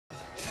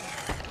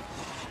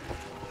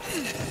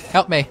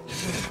Help me.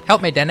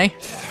 Help me, Denny.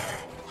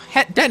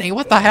 Denny,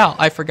 what the hell?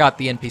 I forgot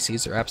the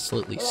NPCs are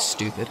absolutely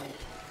stupid.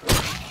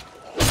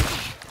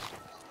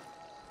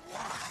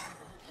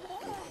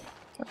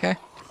 Okay.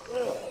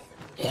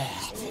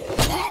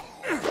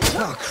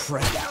 Oh,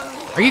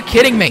 crap. Are you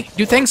kidding me?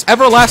 Do things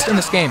ever last in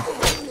this game?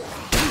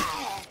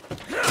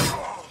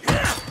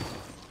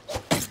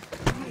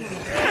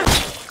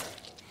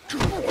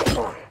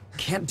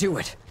 Can't do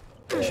it.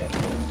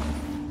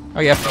 Oh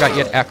yeah, I forgot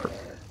you had acro.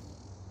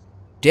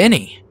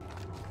 Denny.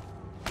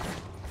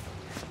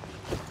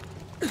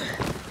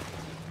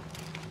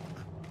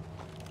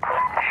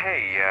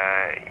 Hey,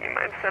 you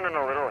mind sending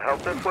a little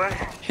help this way?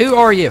 Who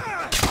are you?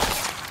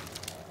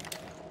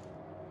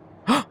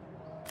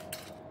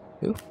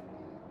 Who?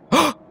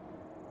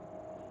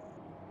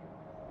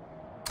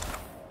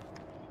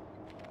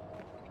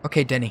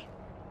 Okay, Denny.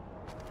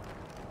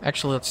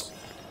 Actually,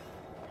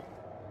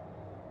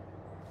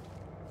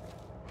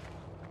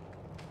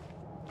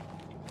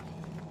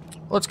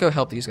 let's go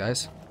help these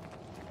guys.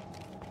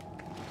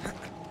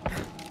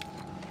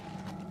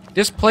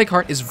 This plague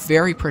heart is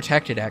very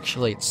protected,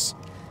 actually. It's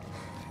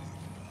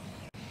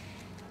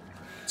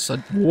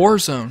a war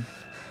zone.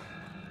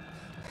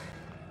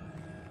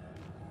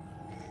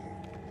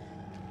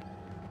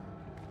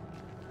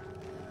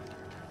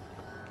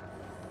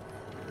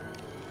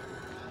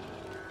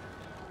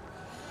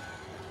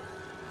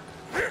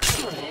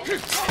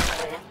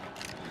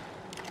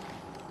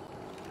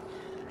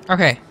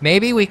 Okay,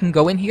 maybe we can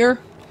go in here,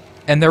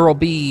 and there will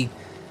be,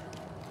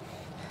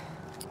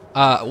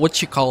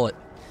 what you call it?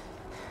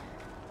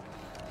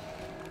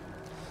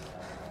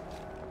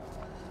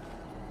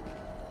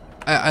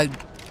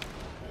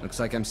 Looks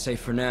like I'm safe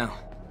for now.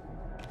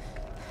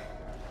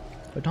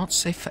 But not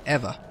safe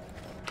forever.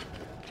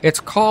 It's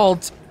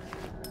called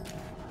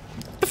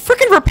the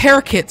freaking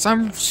repair kits.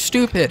 I'm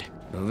stupid.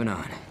 Moving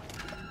on.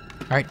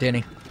 Alright,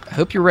 Denny. I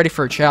hope you're ready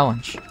for a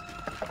challenge.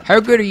 How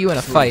good are you in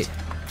a fight?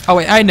 Oh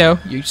wait, I know.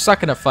 You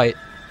suck in a fight.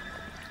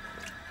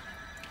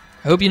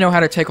 I hope you know how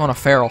to take on a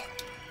feral.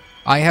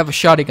 I have a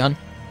shotgun.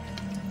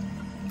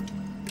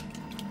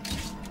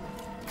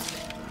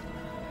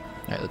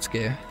 Alright, let's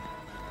go.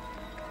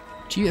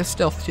 Gee, that's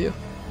stealth too.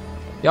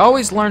 You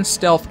always learn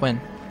stealth when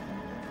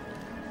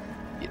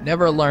you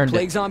never learned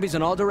Plague it. zombies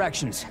in all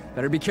directions.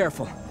 Better be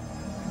careful.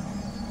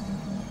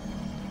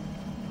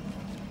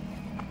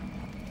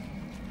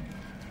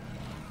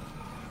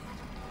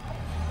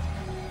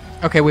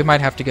 Okay, we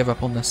might have to give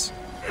up on this.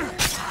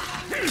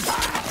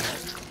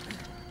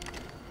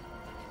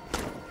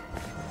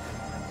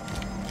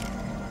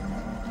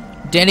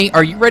 Denny,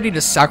 are you ready to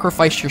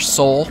sacrifice your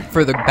soul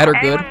for the better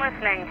good? Anyone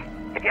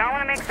listening? If y'all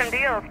want to make some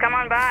deals, come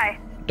on by.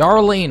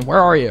 Darlene, where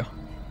are you? A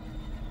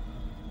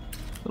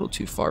little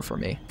too far for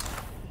me.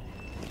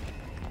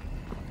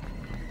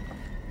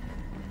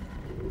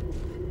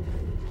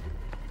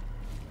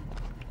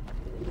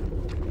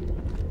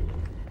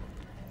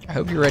 I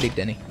hope you're ready,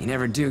 Denny. You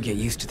never do get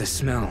used to the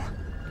smell.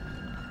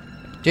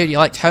 Dude, you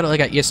like totally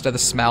got used to the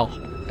smell.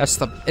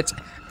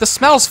 The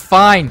smell's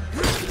fine.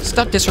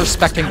 Stop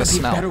disrespecting the There's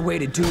a better smell. way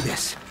to do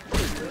this.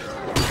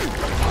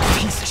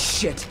 Piece of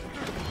shit.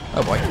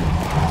 Oh boy.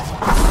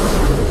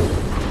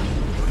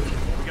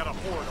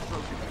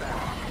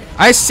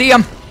 I see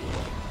him.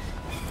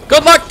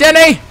 Good luck,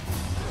 Denny!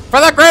 For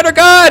the greater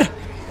good!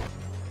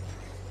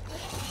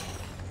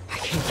 I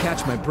can't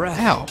catch my breath.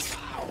 Ow.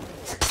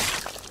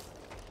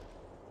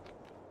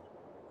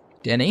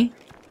 Denny?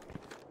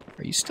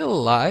 Are you still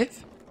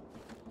alive?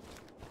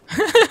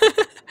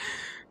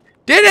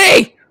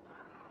 Denny!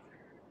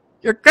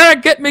 You're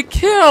gonna get me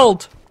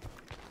killed!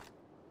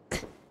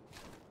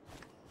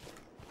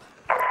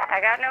 I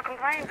got no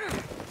complaints.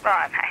 Well,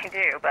 I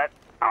do, but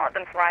I'll let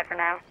them slide for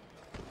now.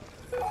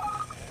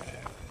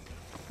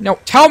 No,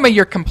 tell me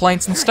your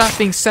complaints and stop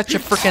being such a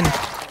frickin'...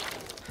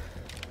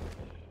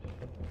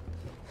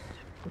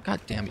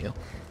 God damn you.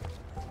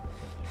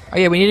 Oh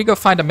yeah, we need to go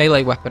find a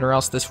melee weapon or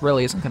else this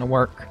really isn't gonna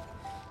work.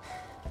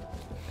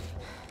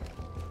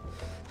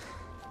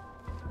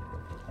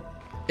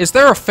 Is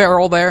there a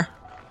feral there?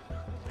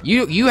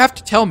 You have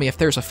to tell me if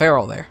there's a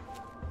feral there.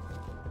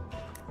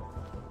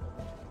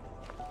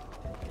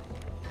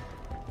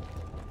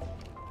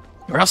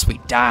 Or else we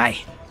die.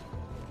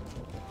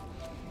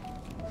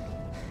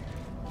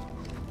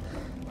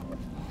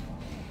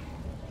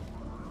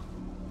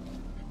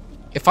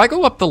 If I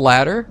go up the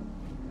ladder,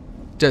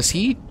 does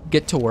he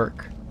get to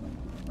work?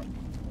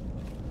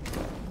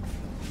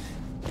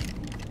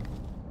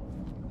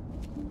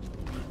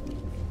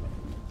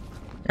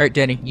 Alright,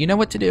 Denny, you know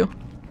what to do.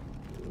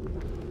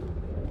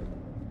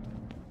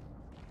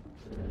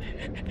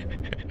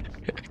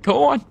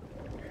 Go on.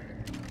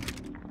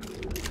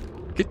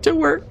 Get to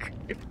work.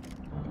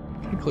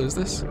 Can I close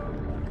this?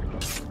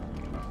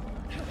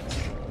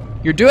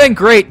 You're doing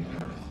great,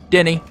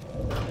 Denny.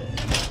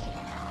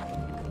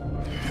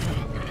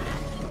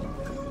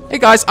 Hey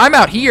guys, I'm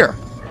out here.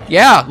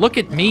 Yeah, look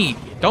at me.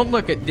 Don't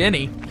look at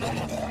Denny.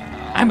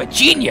 I'm a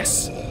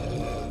genius.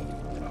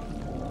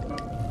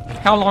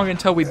 How long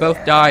until we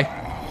both die?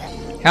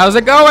 How's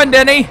it going,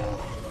 Denny?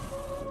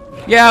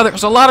 Yeah,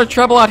 there's a lot of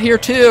trouble out here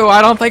too.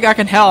 I don't think I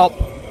can help.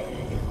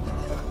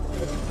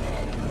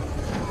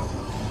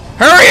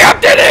 Hurry up,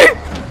 Diddy!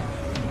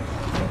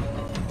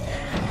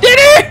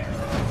 Diddy!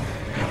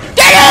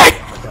 Diddy!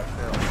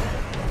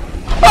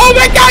 Oh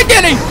my God,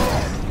 Diddy!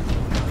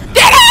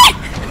 Diddy!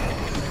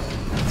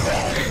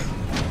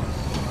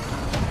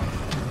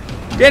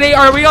 Diddy,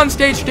 are we on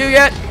stage 2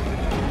 yet?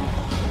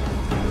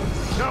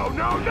 No,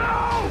 no,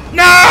 no!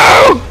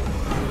 No!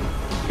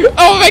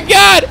 Oh my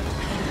God!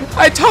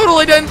 I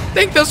totally didn't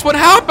think this would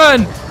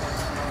happen!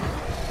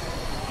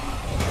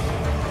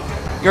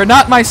 You're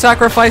not my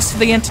sacrifice to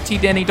the entity,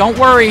 Denny. Don't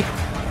worry.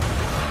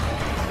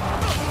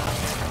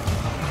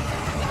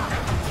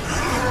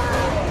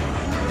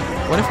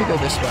 What if we go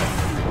this way?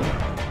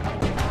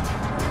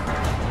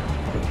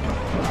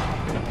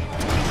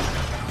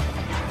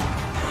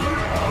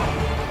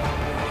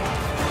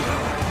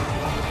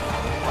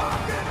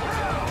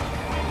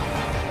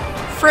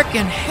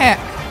 Frickin' heck.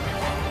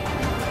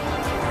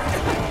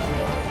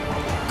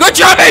 Good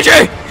job,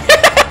 AJ!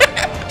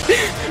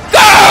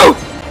 Go!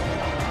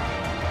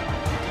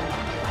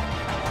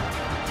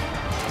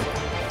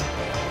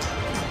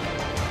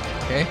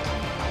 Okay.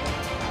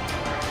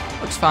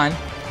 Looks fine.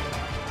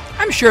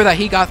 I'm sure that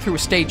he got through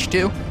stage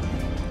 2.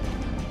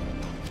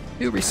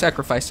 Who are we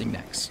sacrificing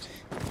next?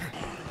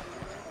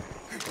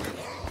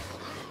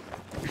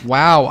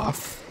 Wow.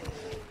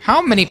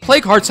 How many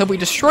plague hearts have we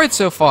destroyed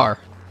so far?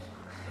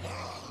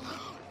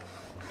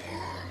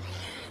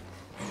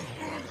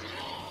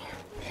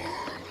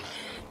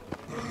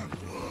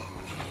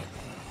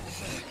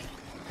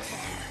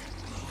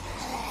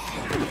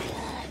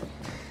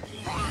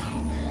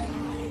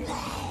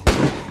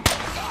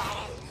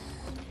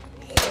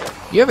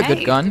 You have a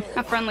good gun.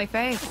 A friendly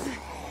face.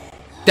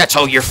 That's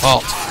all your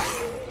fault.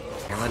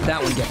 Can't let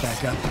that one get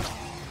back up.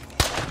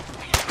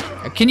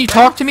 Can you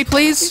talk to me, You're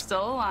please?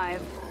 still alive.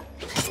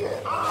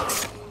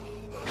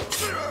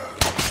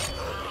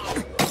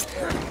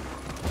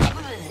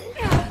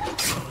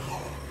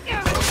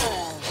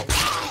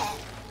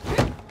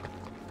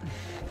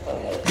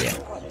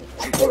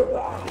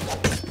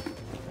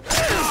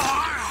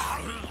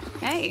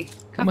 Hey,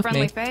 Come a with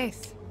friendly me.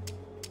 face.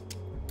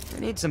 I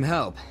need some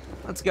help.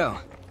 Let's go.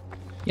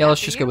 Yeah,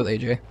 let's just go with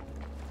AJ.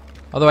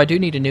 Although I do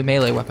need a new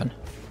melee weapon.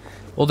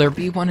 Will there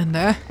be one in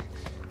there?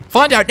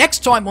 Find out next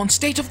time on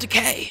State of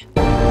Decay!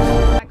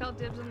 I call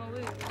dibs on the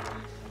loot.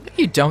 No,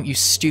 you don't, you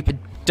stupid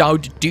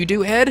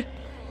doo-doo head.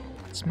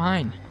 It's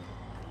mine.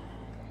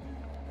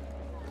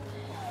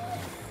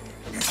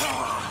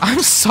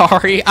 I'm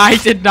sorry. I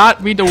did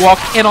not mean to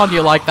walk in on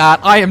you like that.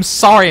 I am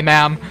sorry,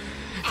 ma'am.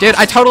 Dude,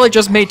 I totally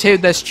just made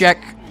this chick.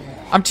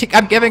 I'm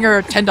giving her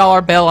a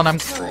 $10 bill and I'm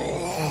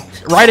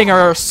writing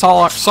her a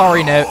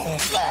sorry note.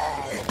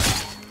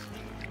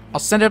 I'll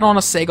send it on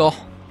a seagull.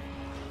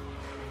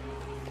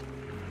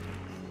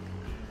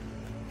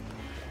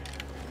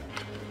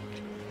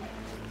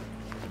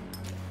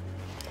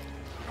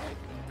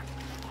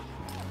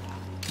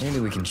 Maybe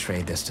we can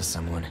trade this to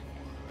someone.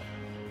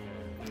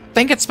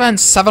 Think it's been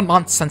 7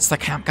 months since the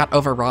camp got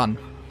overrun,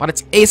 but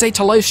it's easy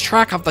to lose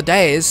track of the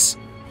days.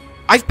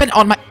 I've been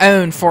on my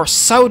own for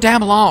so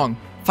damn long.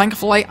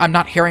 Thankfully, I'm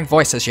not hearing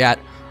voices yet.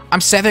 I'm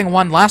saving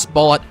one last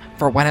bullet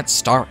for when it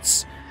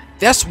starts.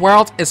 This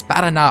world is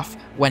bad enough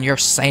when you're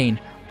sane.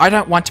 I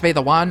don't want to be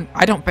the one.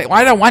 I don't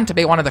want to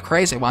be one of the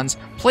crazy ones.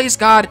 Please,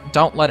 God,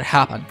 don't let it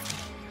happen.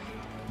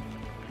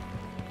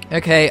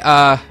 Okay,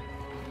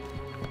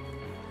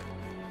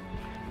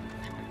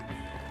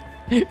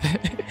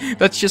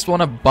 that's just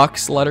one of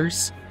Buck's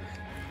letters.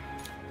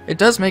 It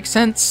does make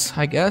sense,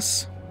 I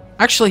guess.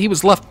 Actually, he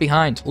was left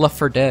behind, left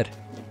for dead.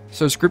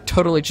 So his group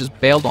totally just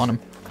bailed on him.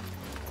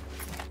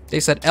 They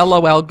said,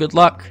 LOL, good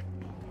luck.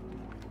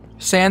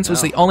 Sans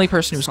was the only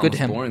person who was good to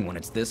him. It's boring when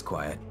it's this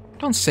quiet.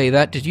 Don't say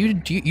that.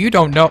 You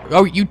don't know?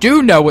 Oh, you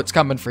do know what's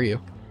coming for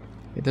you.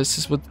 Okay, this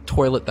is with the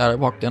toilet that I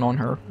walked in on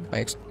her.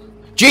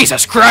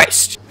 Jesus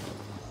Christ!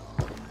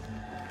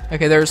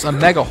 Okay, there's a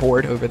mega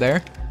horde over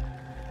there.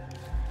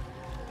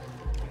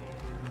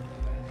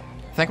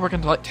 I think we're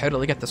gonna like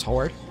totally get this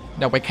horde.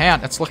 No, we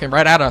can't. It's looking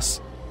right at us.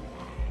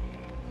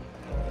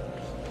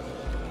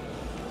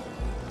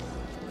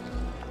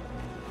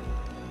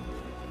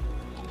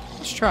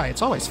 Let's try.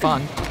 It's always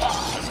fun.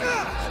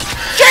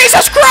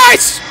 Jesus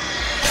Christ!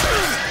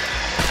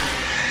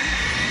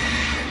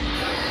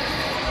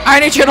 I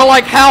need you to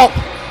like help.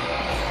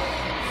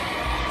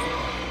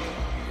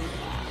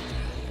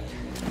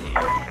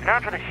 If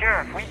not for the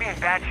sheriff, we'd be in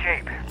bad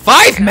shape.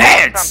 5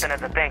 meds! Something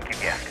as a thank you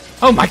gift.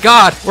 Oh my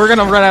God, we're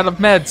gonna run out of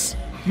meds.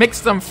 Mix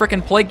them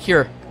frickin' plague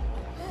cure.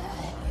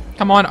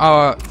 Come on,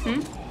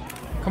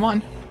 come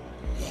on.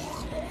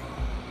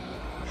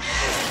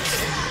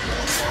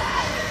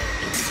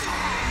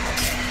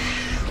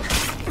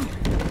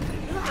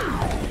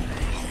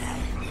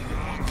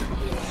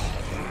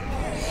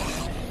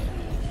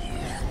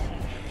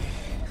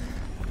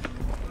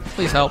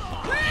 Please help.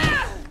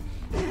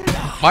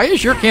 Why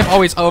is your camp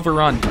always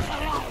overrun?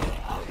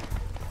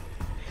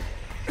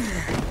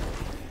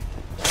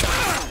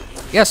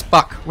 Yes,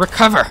 Buck,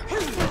 recover.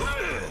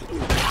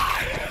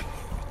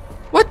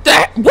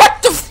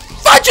 What the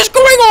fudge is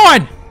going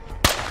on?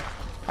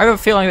 I have a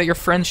feeling that your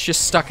friend's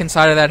just stuck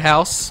inside of that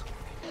house.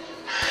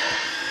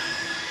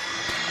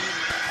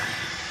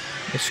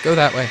 Just go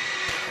that way.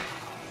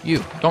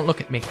 You, don't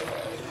look at me.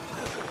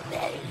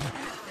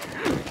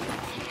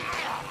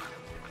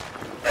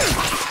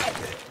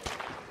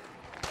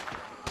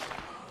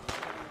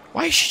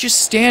 Why is she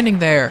just standing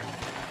there?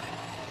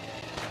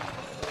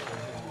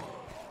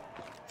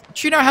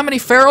 Do you know how many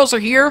ferals are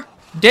here?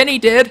 Denny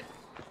did.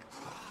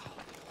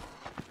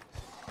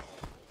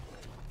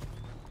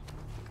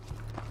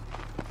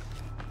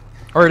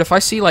 Alright, if I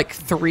see like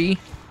 3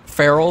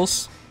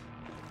 ferals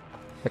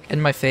like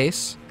in my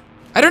face,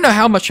 I don't know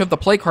how much of the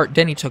plague heart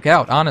Denny took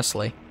out,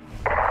 honestly.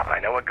 I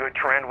know a good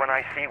trend when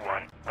I see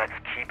one. Let's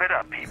keep it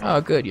up, people. Oh,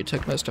 good, you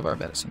took most of our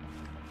medicine.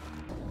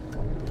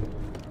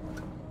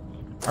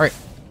 Alright.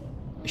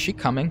 Is she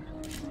coming?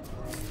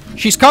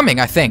 She's coming,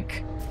 I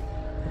think.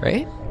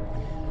 Right?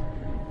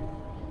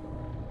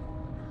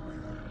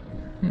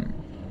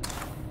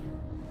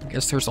 I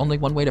guess there's only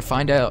one way to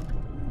find out.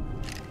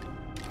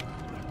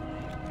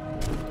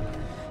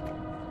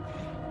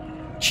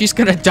 She's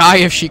gonna die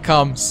if she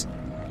comes.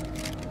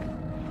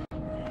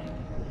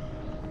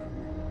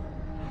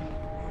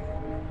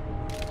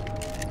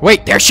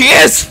 Wait, there she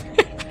is!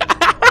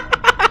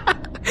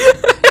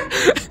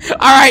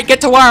 Alright,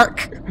 get to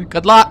work!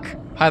 Good luck,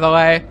 by the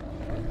way.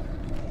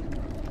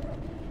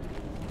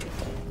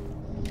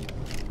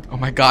 Oh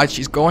my god,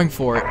 she's going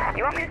for it.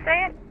 You want me to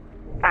say it?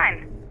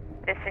 Fine.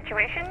 This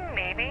situation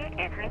maybe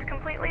isn't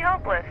completely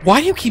hopeless. Why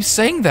do you keep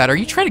saying that? Are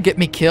you trying to get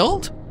me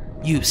killed?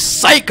 You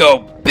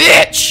psycho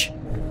bitch!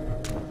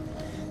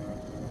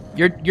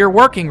 You're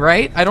working,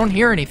 right? I don't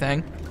hear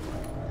anything.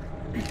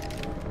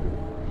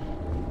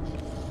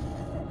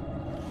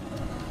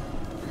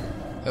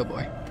 Oh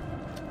boy.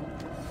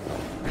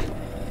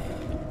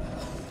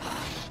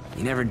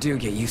 You never do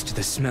get used to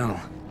the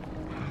smell.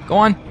 Go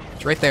on.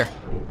 It's right there.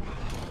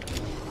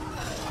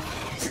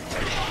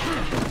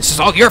 This is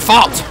all your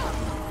fault!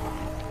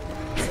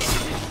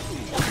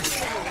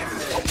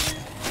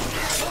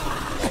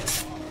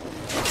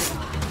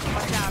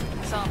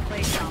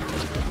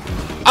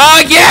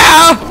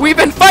 Yeah! We've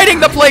been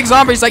fighting the plague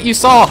zombies that you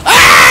saw!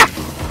 Ah!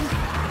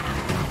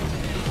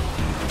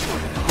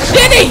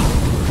 Denny!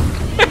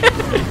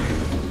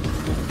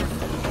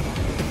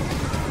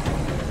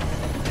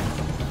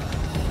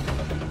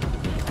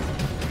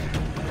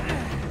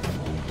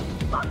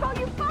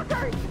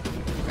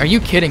 Are you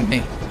kidding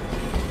me?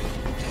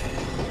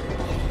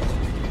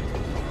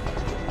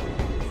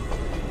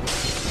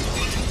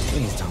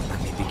 Please don't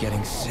let me be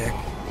getting sick.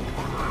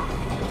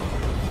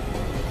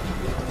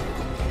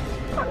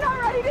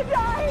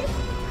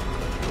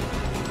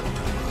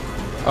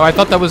 Oh, I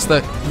thought that was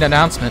the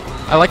announcement.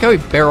 I like how he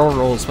barrel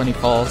rolls when he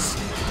falls.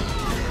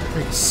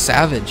 Very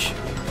savage.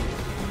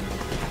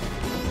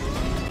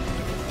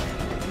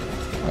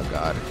 Oh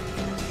god.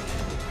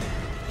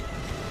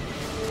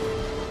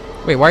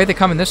 Wait, why are they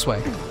coming this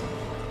way?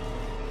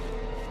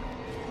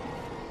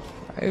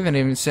 I haven't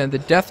even sent the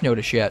death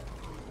notice yet.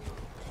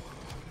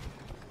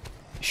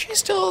 She's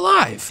still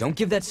alive. Don't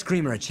give that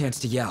screamer a chance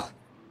to yell.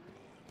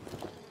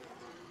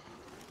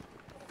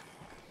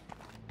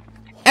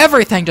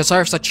 Everything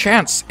deserves a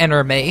chance,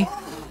 Enter Me.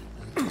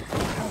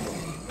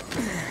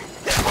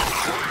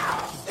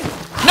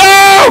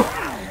 No!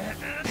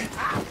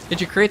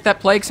 Did you create that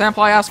plague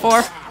sample I asked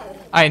for?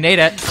 I need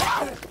it.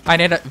 I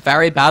need it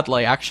very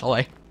badly,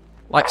 actually.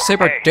 Like,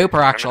 super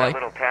duper, actually. Remember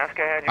that little task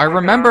I had you I working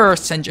remember,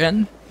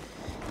 Sinjin.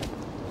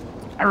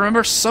 I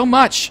remember so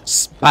much,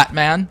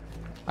 Batman.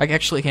 I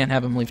actually can't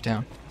have him leave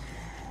town.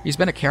 He's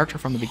been a character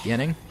from the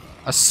beginning.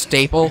 A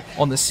staple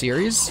on the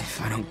series.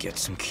 If I don't get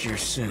some cure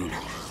soon,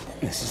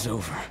 this is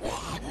over.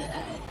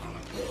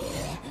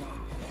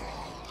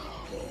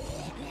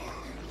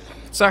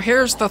 So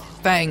here's the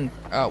thing,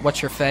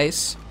 what's your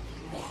face?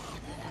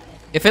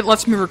 If it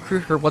lets me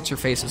recruit her, what's her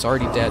face is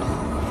already dead.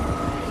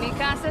 Mi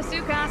casa,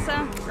 su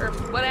casa, or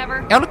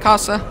whatever. El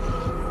casa.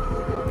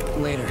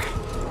 Later.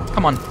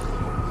 Come on.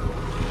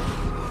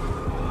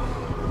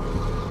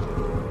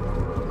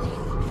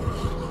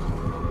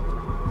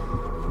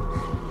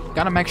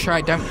 Gotta make sure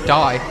I don't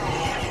die.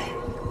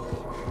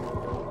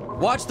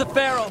 Watch the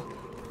feral.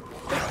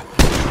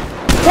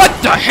 What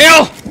the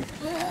hell?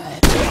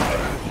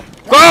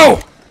 Go!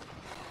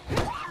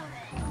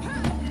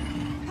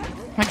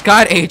 My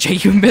god,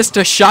 AJ, you missed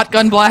a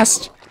shotgun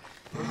blast?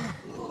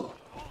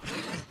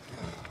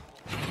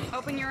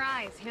 Open your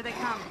eyes. Here they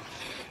come.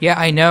 Yeah,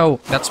 I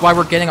know. That's why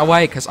we're getting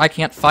away, because I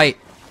can't fight.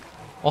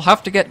 We'll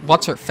have to get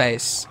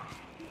what's-her-face.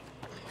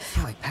 I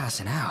feel like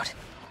passing out.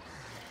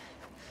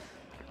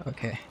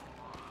 Okay.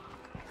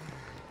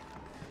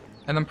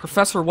 And then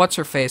Professor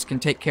What's-Her-Face can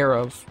take care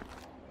of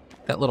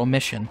that little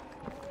mission.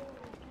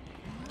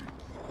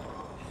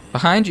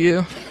 Behind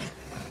you.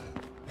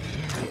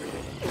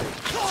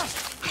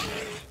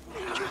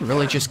 Did you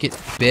really just get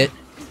bit?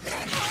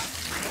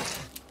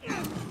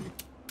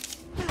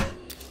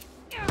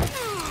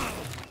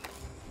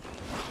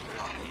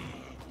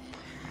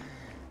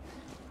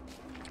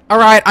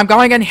 Alright, I'm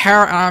going in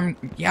here, and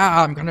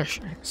I'm gonna...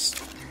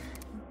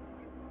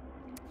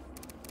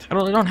 I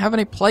really don't have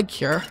any plague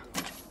cure.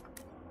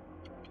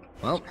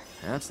 Well,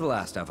 that's the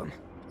last of them.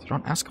 So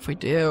don't ask if we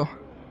do,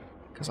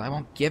 because I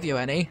won't give you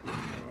any.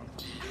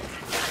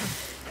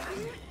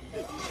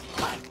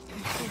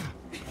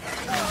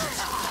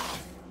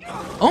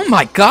 Oh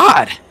my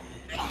god!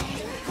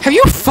 Have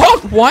you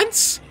fought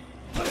once?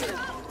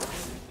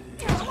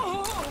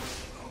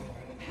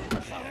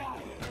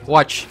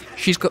 Watch,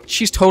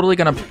 she's totally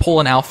gonna pull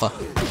an alpha.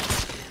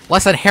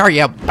 Listen here,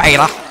 you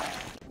beta.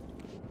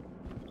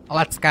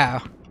 Let's go.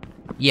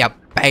 You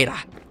beta.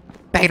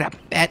 Beta,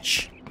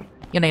 bitch.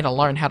 You need to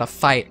learn how to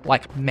fight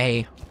like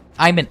me.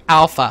 I'm an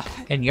alpha,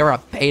 and you're a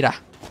beta.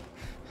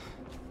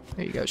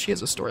 There you go, she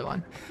has a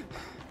storyline.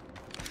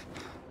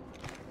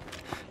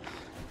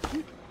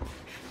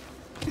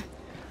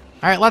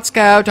 Alright, let's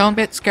go. Don't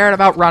get scared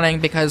about running,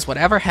 because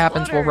whatever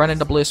happens, we'll run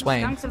into Blue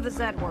Swain. Skunks of the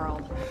Zed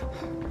world.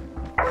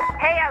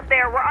 Hey out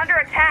there, we're under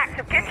attack,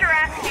 so get your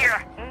ass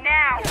here,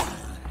 now!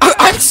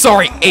 I'm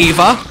sorry,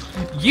 Ava!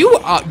 You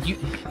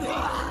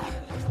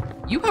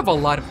have a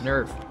lot of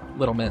nerve,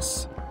 little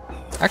miss.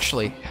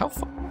 Actually, how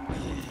far?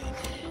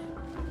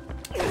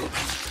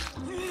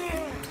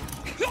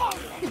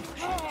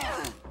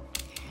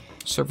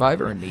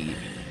 Survivor in need.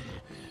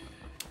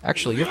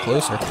 Actually, you're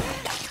closer.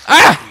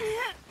 Ah!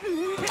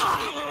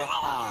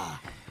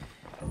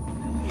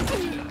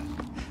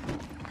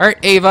 Alright,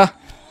 Ava.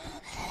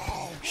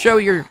 Show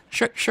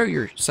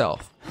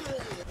yourself.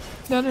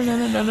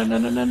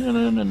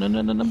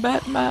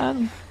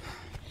 Batman.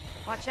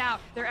 Watch out,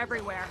 they're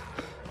everywhere.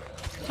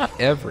 Not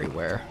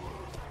everywhere.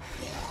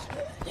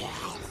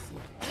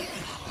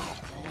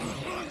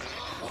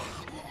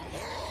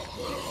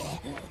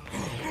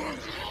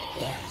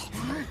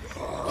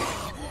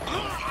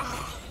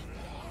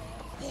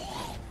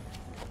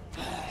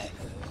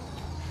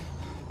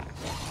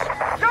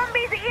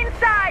 Zombies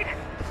inside!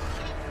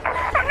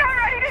 I'm not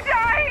ready to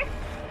die!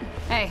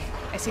 Hey,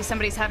 I see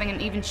somebody's having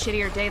an even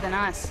shittier day than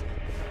us.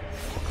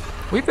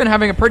 We've been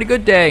having a pretty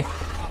good day.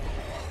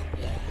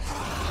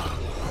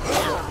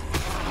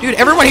 Dude,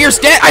 everyone here's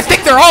dead. I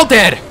think they're all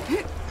dead.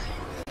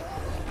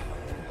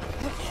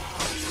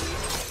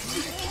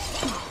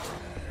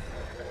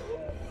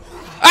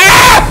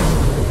 Ah!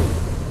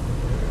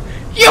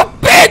 You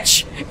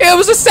bitch! It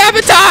was a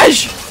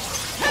sabotage!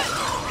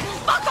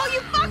 Fuck all you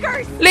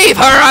fuckers! Leave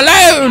her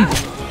alone!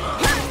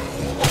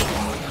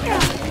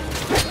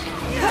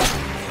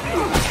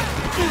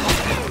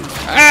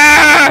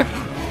 Ah!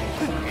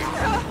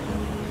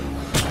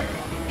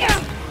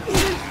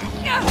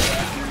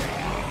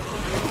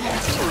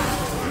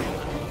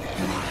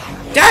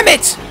 Damn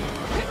it!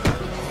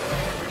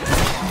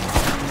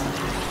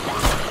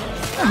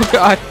 Oh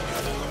god.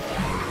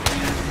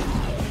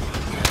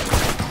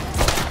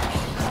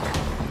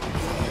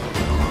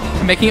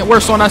 I'm making it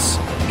worse on us.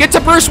 Get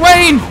to Bruce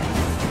Wayne!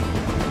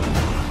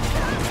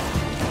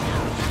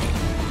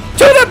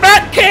 To the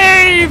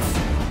Batcave!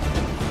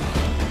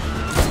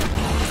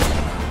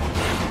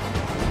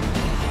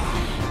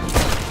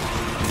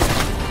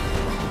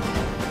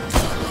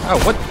 Oh,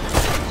 what?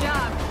 Good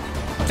job.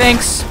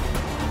 Thanks.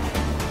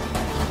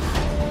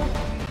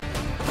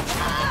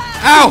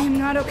 Ow! I'm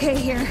not okay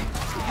here.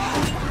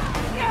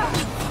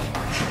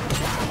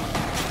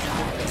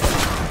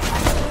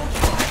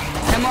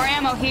 No more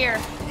ammo here.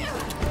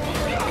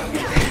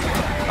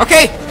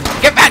 Okay,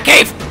 get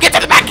Batcave! Get to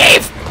the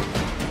Batcave!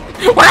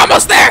 We're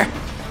almost there!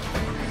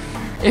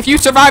 If you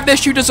survive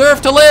this, you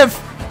deserve to live!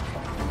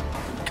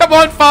 Come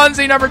on,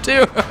 Fonzie number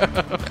 2!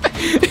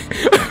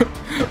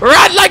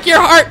 Run like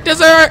your heart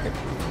deserves!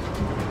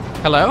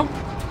 Hello?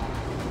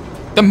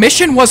 The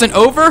mission wasn't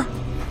over?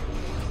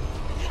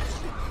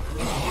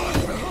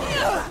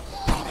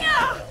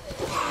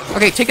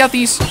 Okay, take out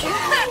these.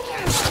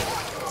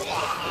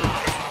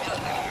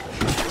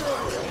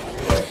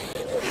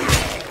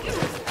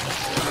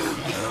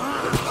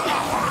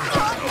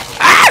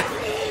 Ah!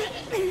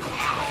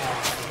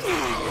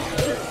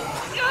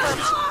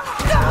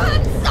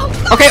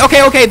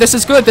 Okay, this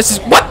is good.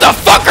 What the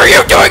fuck are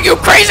you doing, you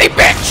crazy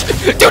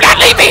bitch? Do not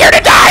leave me here to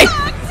die!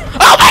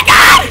 Oh my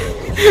god!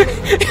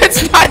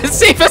 It's not as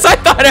safe as I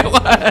thought it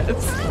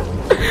was!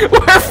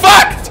 We're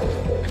fucked!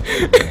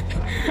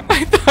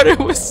 I thought it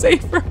was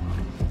safer.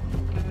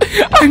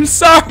 I'm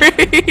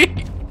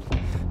sorry.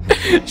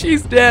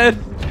 She's dead.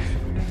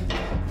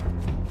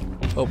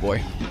 Oh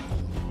boy.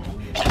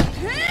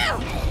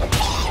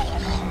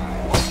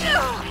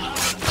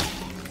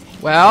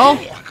 Well,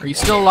 are you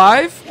still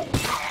alive?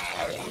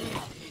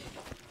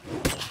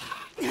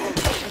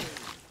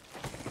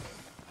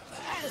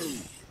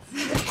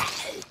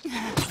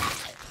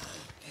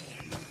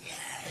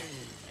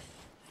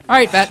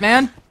 Alright,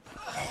 Batman.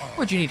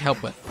 What'd you need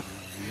help with?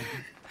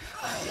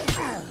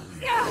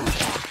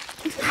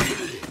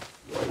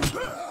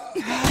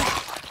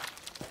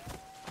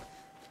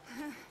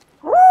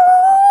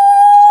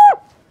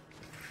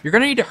 You're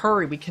gonna need to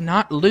hurry. We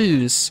cannot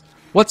lose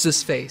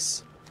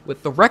what's-his-face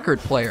with the record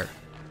player,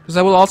 because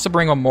that will also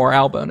bring a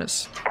morale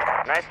bonus.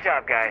 Nice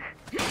job, guys.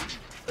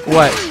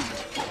 What?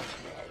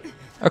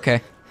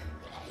 Okay.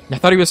 I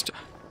thought he was...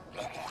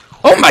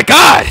 Oh my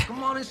god!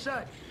 Come on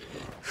inside.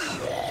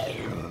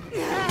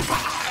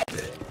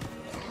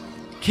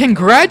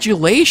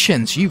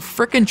 Congratulations, you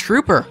frickin'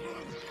 trooper.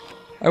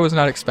 I was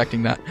not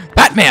expecting that.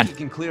 Batman! You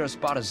can clear a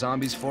spot of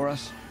zombies for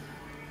us?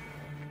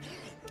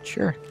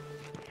 Sure.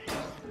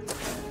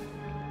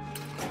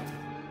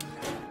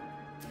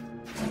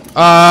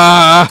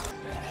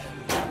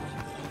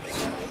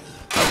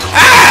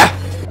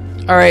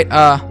 Alright,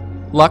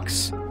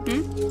 Lux.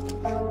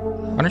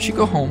 Why don't you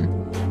go home?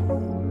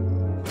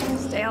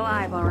 Stay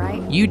alive,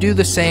 alright? You do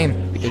the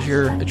same, because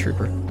you're a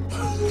trooper.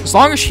 As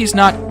long as she's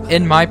not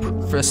in my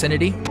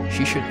vicinity,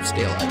 she should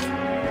stay alive.